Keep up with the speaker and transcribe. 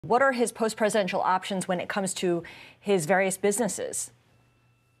What are his post-presidential options when it comes to his various businesses?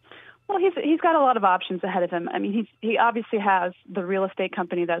 Well, he's got a lot of options ahead of him. I mean, he obviously has the real estate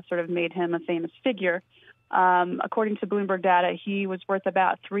company that sort of made him a famous figure. According to Bloomberg data, he was worth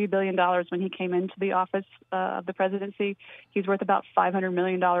about $3 billion when he came into the office of the presidency. He's worth about $500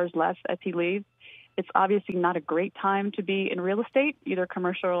 million less as he leaves. It's obviously not a great time to be in real estate, either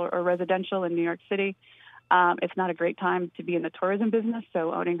commercial or residential in New York City. It's not a great time to be in the tourism business,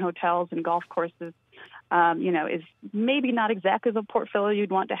 so owning hotels and golf courses, is maybe not exactly the portfolio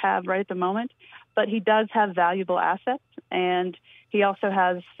you'd want to have right at the moment, but he does have valuable assets, and he also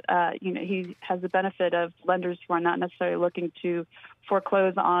has, he has the benefit of lenders who are not necessarily looking to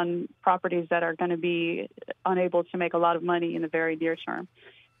foreclose on properties that are going to be unable to make a lot of money in the very near term.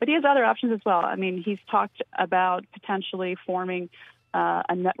 But he has other options as well. I mean, he's talked about potentially forming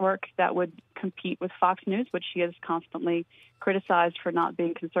a network that would compete with Fox News, which he has constantly criticized for not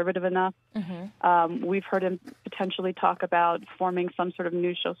being conservative enough. Mm-hmm. We've heard him potentially talk about forming some sort of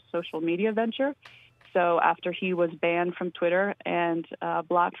new social media venture. So after he was banned from Twitter and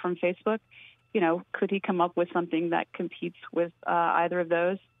blocked from Facebook, could he come up with something that competes with either of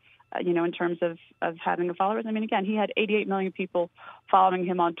those, in terms of having followers? I mean, again, he had 88 million people following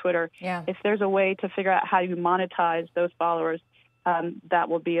him on Twitter. Yeah. If there's a way to figure out how you monetize those followers, that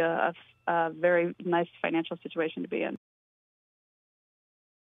will be a very nice financial situation to be in.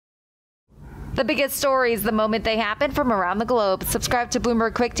 The biggest stories the moment they happen from around the globe. Subscribe to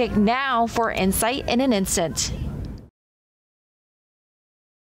Bloomberg Quick Take now for insight in an instant.